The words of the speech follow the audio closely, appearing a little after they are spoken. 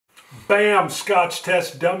Bam! Scotch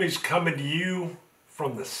Test Dummies coming to you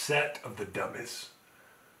from the set of the Dummies.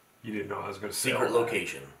 You didn't know I was going to say Secret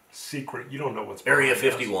location. Secret. You don't know what's Area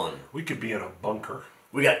behind us. 51. We could be in a bunker.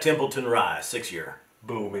 We got Templeton Rye, 6-year.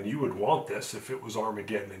 Boom. And you would want this if it was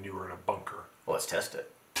Armageddon and you were in a bunker. Well, let's test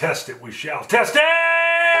it. Test it. We shall. Test it!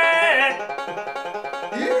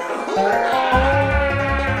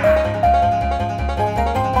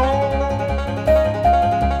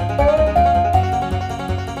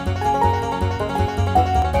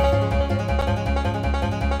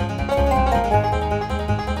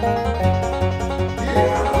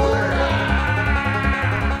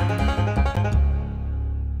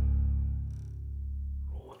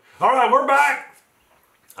 All right, we're back.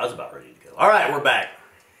 I was about ready to go. All right, we're back.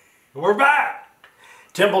 We're back.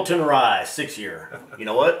 Templeton Rye, 6-year. You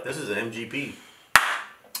know what? This is an MGP.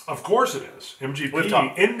 Of course it is. MGP, We've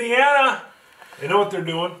talked- Indiana. They know what they're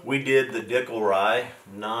doing. We did the Dickel Rye,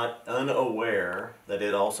 not unaware that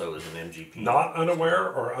it also is an MGP. Not unaware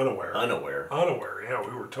or unaware? Unaware. Unaware, yeah,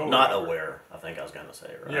 we were totally Not aware, I think I was going to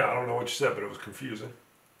say, right? Yeah, I don't know what you said, but it was confusing.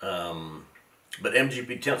 But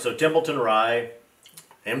MGP, so Templeton Rye,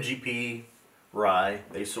 MGP Rye,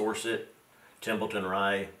 they source it. Templeton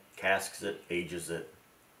Rye casks it, ages it,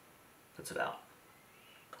 puts it out.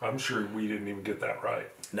 I'm sure we didn't even get that right.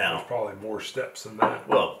 No. There's probably more steps than that.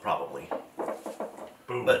 Well, probably.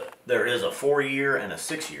 Boom. But there is a 4-year and a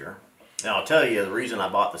 6-year. Now, I'll tell you, the reason I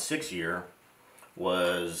bought the 6-year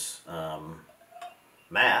was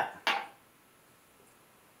Matt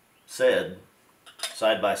said,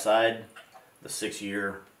 side by side, the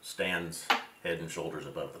 6-year stands head and shoulders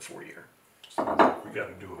above the 4-year. Sounds like we got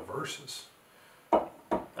to do a versus.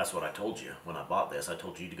 That's what I told you when I bought this. I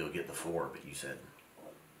told you to go get the 4, but you said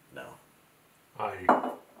no. I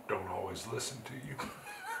don't always listen to you.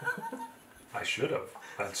 I should have.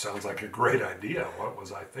 That sounds like a great idea. What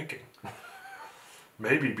was I thinking?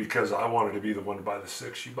 Maybe because I wanted to be the one to buy the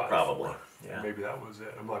 6, you buy Probably, the 4. yeah. Maybe that was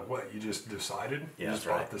it. I'm like, what? You just decided? Yeah, You just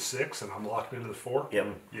that's bought right. the 6 and I'm locked into the 4? Yep.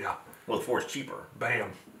 Yeah. Well, the 4 is cheaper.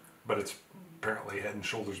 Bam. But it's apparently head and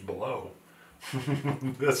shoulders below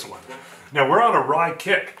this one. Now we're on a rye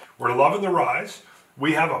kick. We're loving the ryes.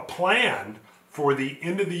 We have a plan for the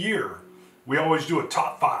end of the year. We always do a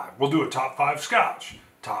top 5. We'll do a top 5 Scotch,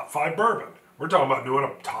 top 5 bourbon. We're talking about doing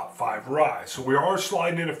a top 5 rye. So we are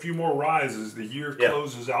sliding in a few more ryes as the year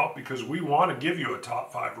closes out because we want to give you a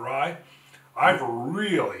top 5 rye. I've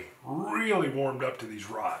really, really warmed up to these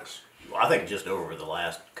ryes. Well, I think just over the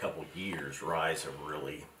last couple years, ryes have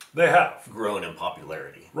really They have. grown in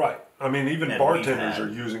popularity. Right. I mean, even And bartenders we've are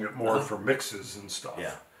had- using it more for mixes and stuff.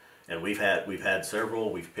 Yeah, and we've had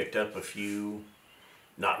several. We've picked up a few.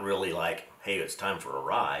 Not really like, hey, it's time for a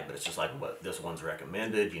rye, but it's just like, what this one's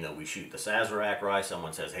recommended. You know, we shoot the Sazerac rye.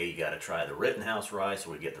 Someone says, hey, you got to try the Rittenhouse rye,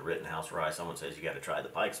 so we get the Rittenhouse rye. Someone says you got to try the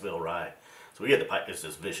Pikesville rye, so we get the Pike. It's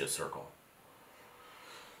this vicious circle.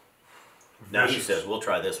 Now he says we'll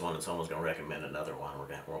try this one, and someone's going to recommend another one.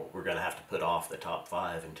 We're gonna have to put off the top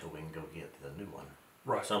 5 until we can go get the new one.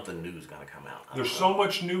 Right. Something new is going to come out. There's so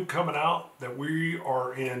much new coming out that we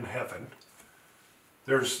are in heaven.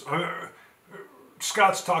 There's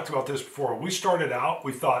Scott's talked about this before. We started out,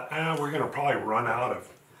 we thought, we're going to probably run out of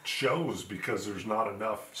shows because there's not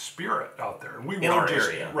enough spirit out there. And we In were our just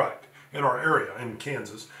area. right in our area in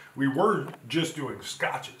Kansas. We were just doing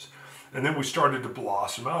scotches, and then we started to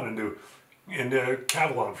blossom out into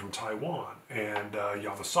Catalan from Taiwan and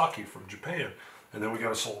Yamasaki from Japan. And then we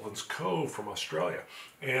got a Sullivan's Cove from Australia.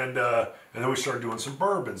 And then we started doing some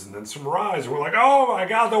bourbons and then some ryes. And we're like, oh my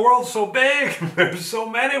God, the world's so big. There's so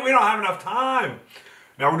many, we don't have enough time.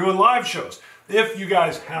 Now we're doing live shows. If you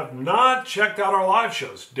guys have not checked out our live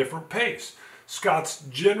shows, different pace. Scott's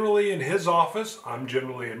generally in his office, I'm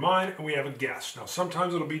generally in mine, and we have a guest. Now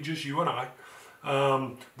sometimes it'll be just you and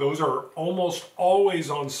I. Those are almost always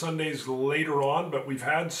on Sundays later on, but we've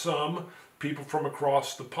had some people from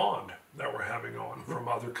across the pond that we're having on from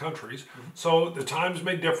other countries. So the times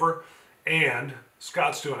may differ, and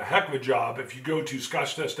Scott's doing a heck of a job. If you go to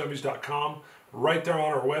scotchtestdummies.com, right there on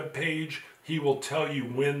our webpage, he will tell you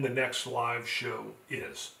when the next live show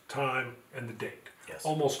is, time and the date. Yes.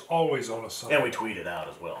 Almost always on a Sunday. And we tweet it out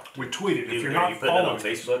as well. We tweet it. If you're Are not you putting it on following us-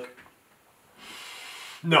 Facebook?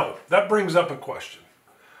 No, that brings up a question.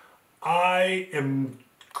 I am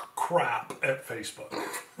crap at Facebook.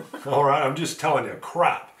 All right, I'm just telling you,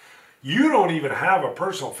 crap. You don't even have a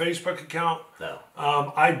personal Facebook account. No.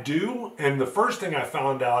 I do, and the first thing I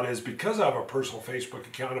found out is because I have a personal Facebook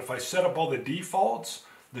account, if I set up all the defaults,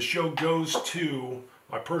 the show goes to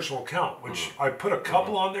my personal account, which I put a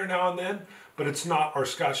couple on there now and then, but it's not our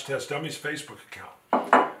Scotch Test Dummies Facebook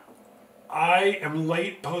account. I am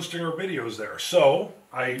late posting our videos there. So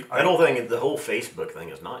I don't think the whole Facebook thing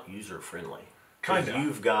is not user friendly. Kinda.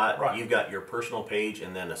 You've got your personal page,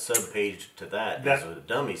 and then a sub page to that is a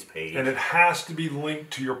Dummies page, and it has to be linked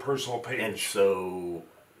to your personal page. And so,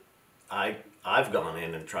 I've gone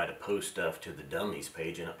in and tried to post stuff to the Dummies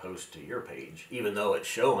page, and it posts to your page, even though it's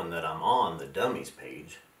showing that I'm on the Dummies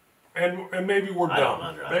page. And maybe we're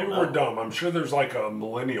dumb. Maybe we're dumb. I'm sure there's like a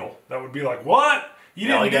millennial that would be like, "What? You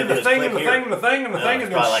didn't do the thing and the thing and the thing and the thing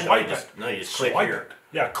and then swipe it." No, you just click here.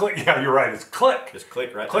 Yeah, click. Yeah, you're right. It's click. Just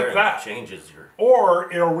click right click there. That. And it changes your.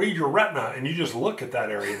 Or it'll read your retina, and you just look at that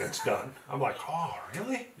area and it's done. I'm like, oh,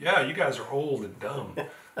 really? Yeah, you guys are old and dumb,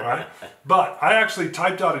 right? But I actually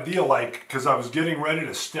typed out a deal, like, because I was getting ready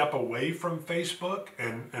to step away from Facebook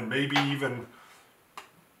and maybe even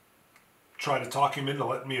try to talk him into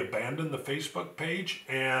letting me abandon the Facebook page.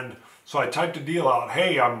 And so I typed a deal out.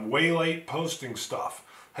 Hey, I'm way late posting stuff.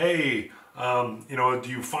 Hey, do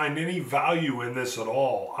you find any value in this at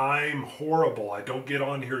all? I'm horrible. I don't get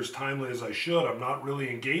on here as timely as I should. I'm not really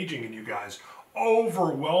engaging in you guys.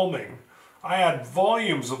 Overwhelming. I had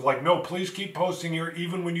volumes of like, no, please keep posting here.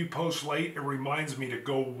 Even when you post late, it reminds me to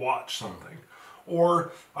go watch something.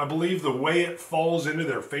 Or I believe the way it falls into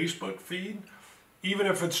their Facebook feed, even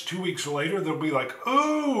if it's 2 weeks later, they'll be like,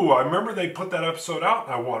 oh, I remember they put that episode out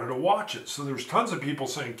and I wanted to watch it. So there's tons of people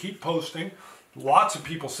saying, keep posting. Lots of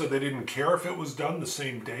people said they didn't care if it was done the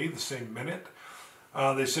same day, the same minute.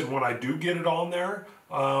 They said when I do get it on there,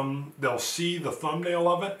 they'll see the thumbnail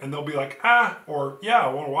of it and they'll be like, or yeah,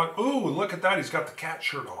 I want to watch. Ooh, look at that. He's got the cat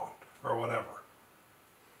shirt on or whatever.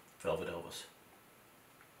 Velvet Elvis.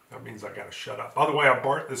 That means I got to shut up. By the way, I'm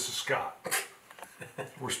Bart. This is Scott.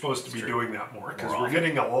 We're supposed to be doing that more because we're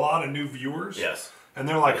getting a lot of new viewers. Yes. And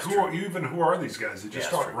they're like, who are these guys? They just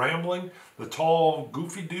start rambling. The tall,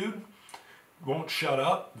 goofy dude won't shut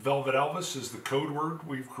up. Velvet Elvis is the code word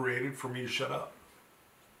we've created for me to shut up.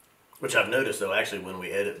 Which I've noticed, though, actually, when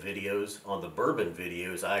we edit videos, on the bourbon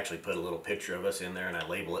videos, I actually put a little picture of us in there and I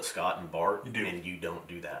label it Scott and Bart. You do. And you don't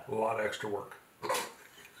do that. A lot of extra work.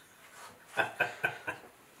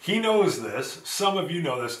 He knows this. Some of you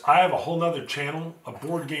know this. I have a whole nother channel, a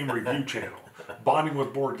board game review channel, Bonding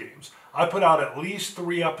with Board Games. I put out at least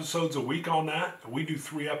 3 episodes a week on that. We do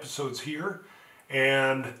 3 episodes here.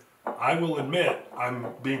 And I will admit,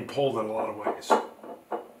 I'm being pulled in a lot of ways.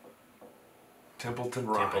 Templeton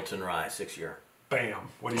Rye. Templeton Rye, 6-year. Bam.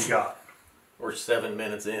 What do you got? We're 7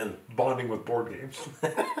 minutes in. Bonding with Board Games.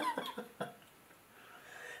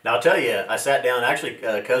 Now, I'll tell you, I sat down. Actually,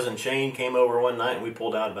 Cousin Shane came over one night and we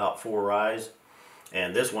pulled out about 4 ryes.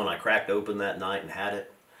 And this one I cracked open that night and had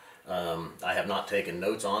it. I have not taken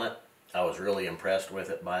notes on it. I was really impressed with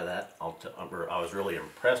it by that. I was really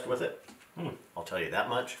impressed with it. I'll tell you that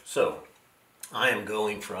much. So, I am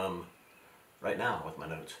going from right now with my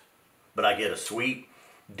notes. But I get a sweet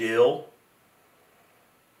dill,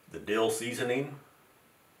 the dill seasoning,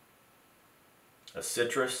 a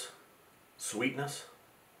citrus sweetness.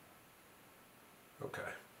 Okay.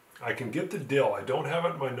 I can get the dill. I don't have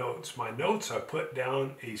it in my notes. My notes, I put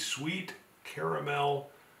down a sweet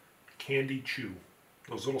caramel candy chew.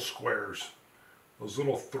 Those little squares. Those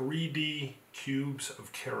little 3D cubes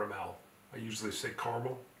of caramel. I usually say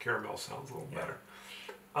caramel. Caramel sounds a little better.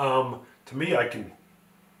 To me, I can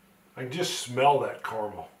just smell that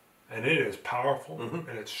caramel. And it is powerful and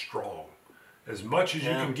it's strong. As much as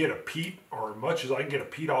you can get a peat, or as much as I can get a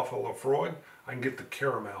peat off of Lafroig, I can get the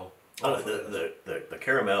caramel. The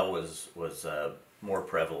caramel was more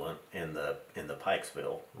prevalent in the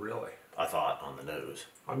Pikesville. Really? I thought on the nose.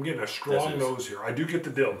 I'm getting a strong nose here. I do get the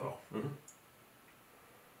dill though.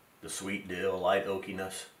 The sweet dill, light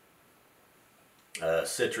oakiness,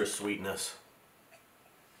 citrus sweetness,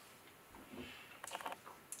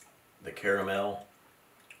 the caramel.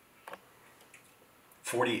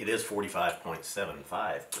 It is 45.75%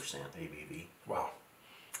 ABV. Wow.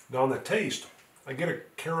 Now on the taste, I get a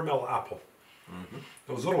caramel apple.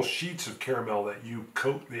 Those little sheets of caramel that you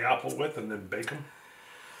coat the apple with and then bake them.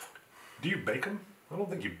 Do you bake them? I don't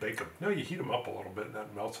think you bake them. No, you heat them up a little bit and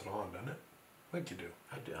that melts it on, doesn't it? I think you do.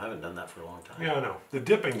 I haven't done that for a long time. Yeah, I know. The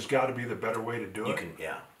dipping's got to be the better way to do it.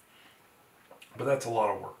 Yeah. But that's a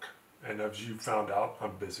lot of work. And as you found out,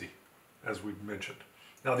 I'm busy, as we've mentioned.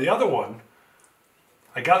 Now the other one,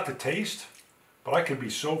 I got the taste, but I could be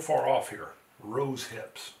so far off here. Rose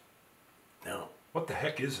hips. No. What the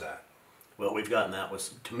heck is that? Well, we've gotten that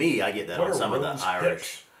to me, I get that on some of the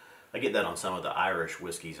Irish. I get that on some of the Irish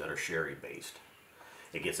whiskeys that are sherry based.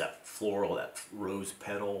 It gets that floral, that rose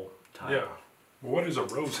petal type. Yeah. What is a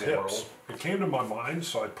rose hips? It came to my mind,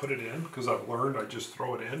 so I put it in because I've learned I just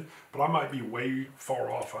throw it in. But I might be way far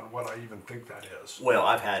off on what I even think that is. Well,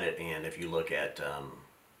 I've had it in. If you look at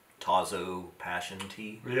Tazo Passion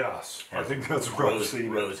Tea, Yes, I think that's where I've seen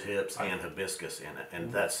rose hips and hibiscus in it,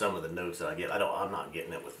 and that's some of the notes that I get. I'm not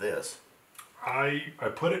getting it with this. I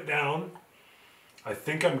put it down. I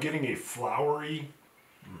think I'm getting a flowery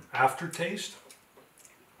aftertaste,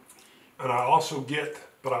 and I also get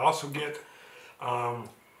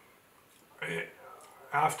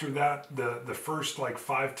after that, the first like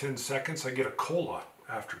 5-10 seconds, I get a cola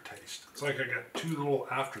aftertaste. It's like I got two little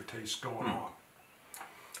aftertastes going on.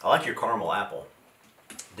 I like your caramel apple,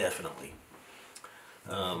 definitely.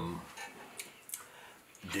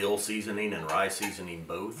 Dill seasoning and rye seasoning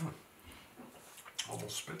both.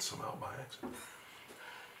 Almost spit some out by accident.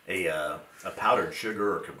 A powdered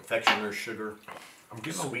sugar or confectioner's sugar. I'm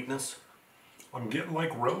getting sweetness. I'm getting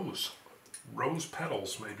like rose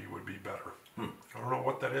petals maybe would be better. I don't know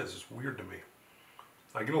what that is. It's weird to me.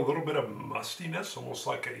 I get a little bit of mustiness, almost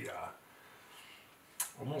like a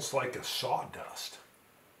sawdust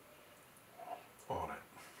on it.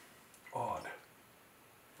 Odd.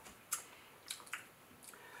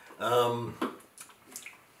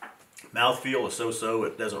 Mouthfeel is so.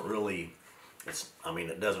 It doesn't really.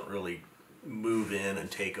 It doesn't really move in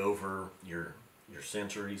and take over your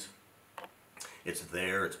sensories. It's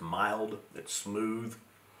there. It's mild. It's smooth.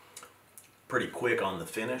 Pretty quick on the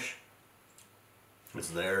finish. It's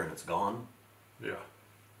there and it's gone. Yeah.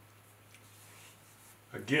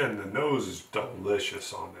 Again, the nose is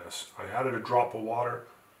delicious on this. I added a drop of water.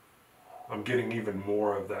 I'm getting even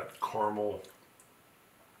more of that caramel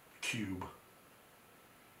cube.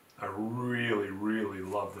 I really, really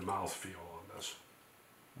love the mouthfeel on this.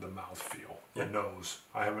 The mouthfeel. Yeah. The nose.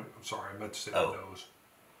 I'm sorry, I meant to say the nose.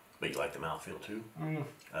 But you like the mouthfeel too?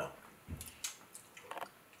 Oh.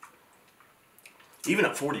 Even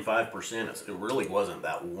at 45%, it really wasn't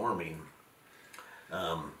that warming.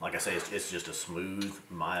 Like I say, it's just a smooth,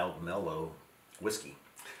 mild, mellow whiskey.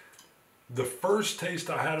 The first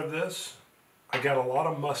taste I had of this, I got a lot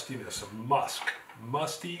of mustiness, of musk.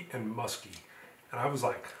 Musty and musky. And I was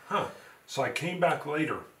like, huh. So I came back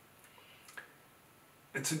later.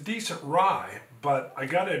 It's a decent rye, but I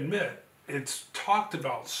gotta admit, it's talked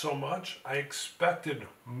about so much, I expected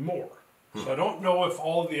more. So I don't know if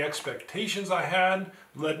all of the expectations I had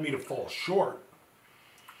led me to fall short.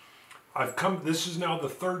 This is now the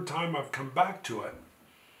third time I've come back to it.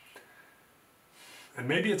 And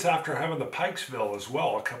maybe it's after having the Pikesville as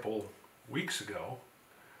well a couple weeks ago,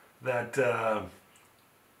 that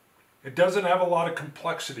it doesn't have a lot of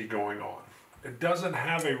complexity going on. It doesn't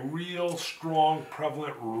have a real strong,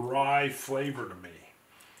 prevalent rye flavor to me.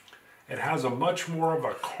 It has a much more of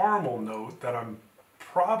a caramel note that I'm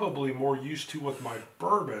probably more used to with my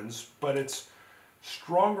bourbons, but it's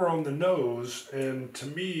stronger on the nose and to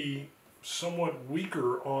me somewhat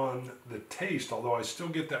weaker on the taste, although I still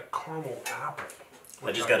get that caramel apple.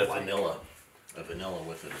 I just got a vanilla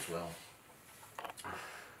with it as well.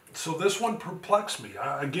 So this one perplexed me.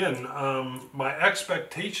 My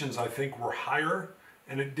expectations I think were higher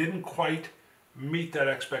and it didn't quite meet that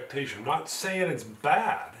expectation. I'm not saying it's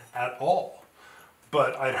bad at all,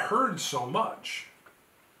 but I'd heard so much.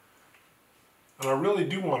 And I really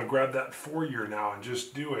do want to grab that 4-year now and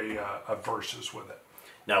just do a versus with it.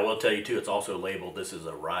 Now, I will tell you too, it's also labeled this is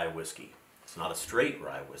a rye whiskey. It's not a straight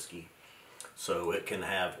rye whiskey. So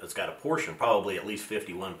it's got a portion, probably at least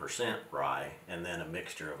 51% rye, and then a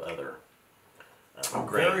mixture of other I'm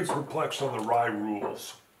very perplexed on the rye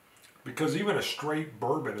rules. Because even a straight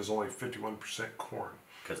bourbon is only 51% corn.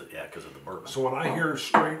 Because of the bourbon. So when I hear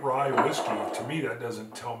straight rye whiskey, to me that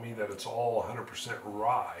doesn't tell me that it's all 100%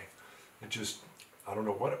 rye. It just, I don't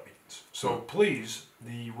know what it means. So please,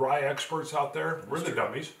 the rye experts out there, we're the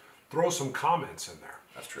dummies, throw some comments in there.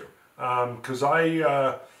 That's true. Because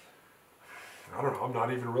I don't know, I'm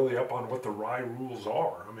not even really up on what the rye rules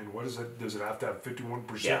are. I mean, what is it? Does it have to have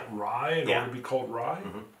 51% rye in order to be called rye?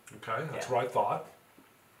 Mm-hmm. Okay, that's what I thought.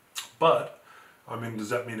 But, I mean, does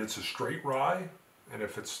that mean it's a straight rye? And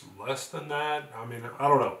if it's less than that, I mean, I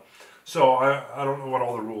don't know. So I don't know what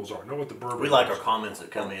all the rules are. I know what the bourbon We like our comments that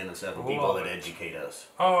come in and stuff from people that educate us.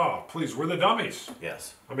 Oh, please, we're the dummies.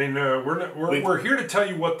 Yes. I mean, we're here to tell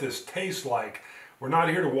you what this tastes like. We're not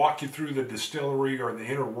here to walk you through the distillery or the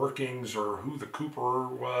inner workings or who the cooper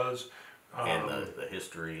was. And the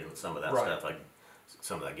history and some of that stuff. Like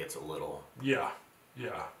some of that gets a little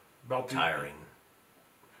about tiring.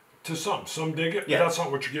 To some dig it, but that's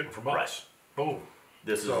not what you're getting from us. Boom.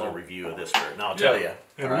 This is a review of this spirit. Now I'll tell you.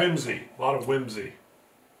 And whimsy, a lot of whimsy.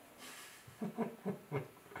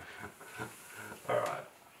 All right.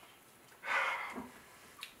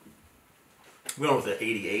 We went with the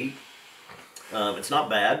 88. It's not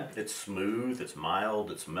bad. It's smooth. It's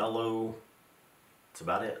mild. It's mellow. That's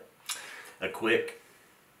about it. A quick,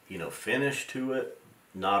 finish to it.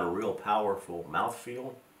 Not a real powerful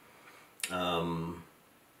mouthfeel. I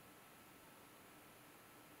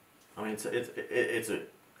mean,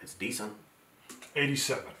 it's decent.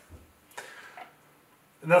 87.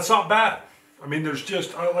 And that's not bad. I mean, there's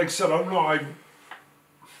just, like I said, I don't know,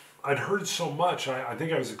 I'd heard so much. I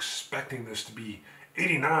think I was expecting this to be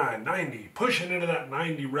 89, 90, pushing into that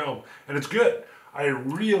 90 realm. And it's good. I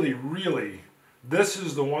really, this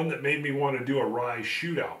is the one that made me want to do a rye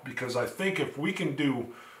shootout. Because I think if we can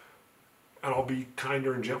do, and I'll be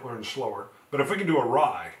kinder and gentler and slower, but if we can do a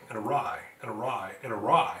rye, and a rye, and a rye, and a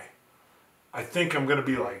rye, I think I'm going to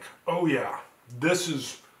be like, oh yeah, this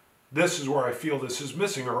is where I feel this is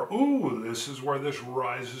missing, or ooh, this is where this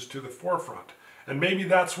rises to the forefront. And maybe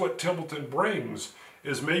that's what Templeton brings,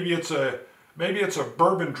 is maybe it's a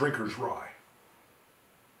bourbon drinker's rye.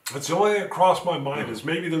 That's the only thing that crossed my mind, is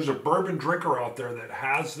maybe there's a bourbon drinker out there that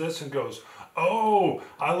has this and goes, oh,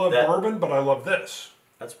 I love bourbon, but I love this.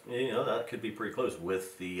 That's, that could be pretty close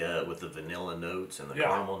with the vanilla notes and the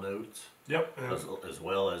caramel notes. Yep. As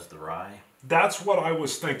well as the rye. That's what I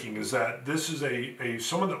was thinking, is that this is a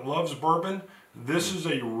someone that loves bourbon. This is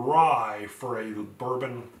a rye for a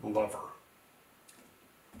bourbon lover.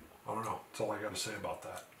 I don't know. That's all I got to say about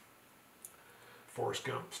that. Forrest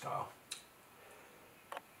Gump style.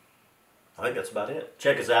 I think that's about it.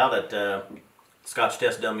 Check us out at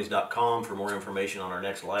ScotchTestDummies.com for more information on our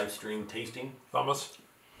next live stream tasting. Thomas,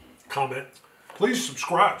 comment. Please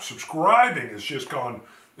subscribe. Subscribing has just gone,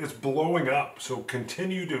 it's blowing up. So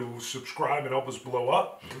continue to subscribe and help us blow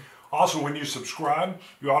up. Mm-hmm. Also, when you subscribe,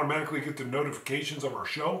 you automatically get the notifications of our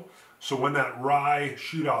show. So when that rye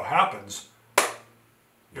shootout happens,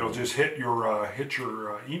 it'll just hit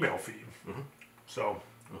your email feed. Mm-hmm. So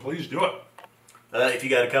please do it. If you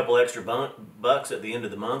got a couple extra bucks at the end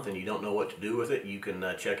of the month and you don't know what to do with it, you can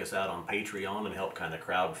check us out on Patreon and help kind of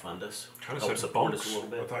crowd fund us. Kind of help said support bunks. us a little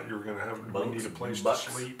bit. I thought you were going to have. Bunks, we need a place bucks.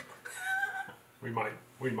 to sleep. We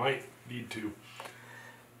might need to.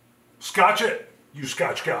 Scotch it, you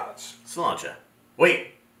Scotch gods. Cilantro.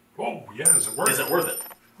 Wait. Oh yeah, is it worth it? Is it worth it?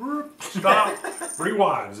 Stop.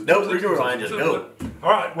 Rewind. Nope, rewind. Just go. All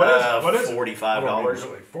right. What is it? $45.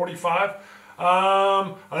 Really. 45.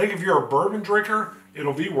 I think if you're a bourbon drinker,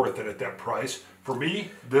 it'll be worth it at that price. For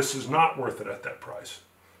me, this is not worth it at that price.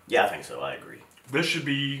 Yeah, I think so. I agree. This should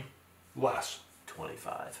be less.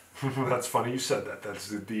 25. That's funny you said that. That's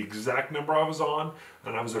the exact number I was on,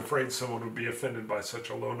 and I was afraid someone would be offended by such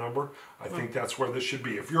a low number. I think that's where this should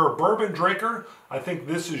be. If you're a bourbon drinker, I think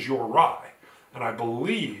this is your rye, and I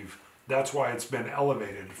believe that's why it's been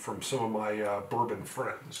elevated from some of my bourbon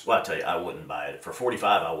friends. Well, I tell you, I wouldn't buy it. For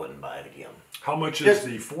 45, I wouldn't buy it again. How much is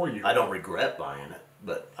the 4 year? I don't regret buying it,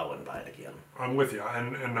 but I wouldn't buy it again. I'm with you,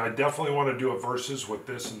 and I definitely want to do a versus with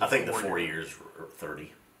this. I think the 4 years are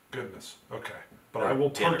 30. Goodness. Okay. But I will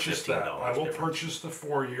purchase that. I will difference. purchase the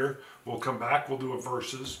 4 year. We'll come back. We'll do a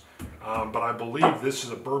versus. But I believe this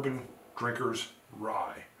is a bourbon drinker's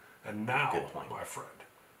rye. And now, my friend,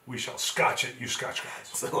 we shall scotch it, you Scotch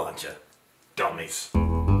gods. Cilantro. Dummies.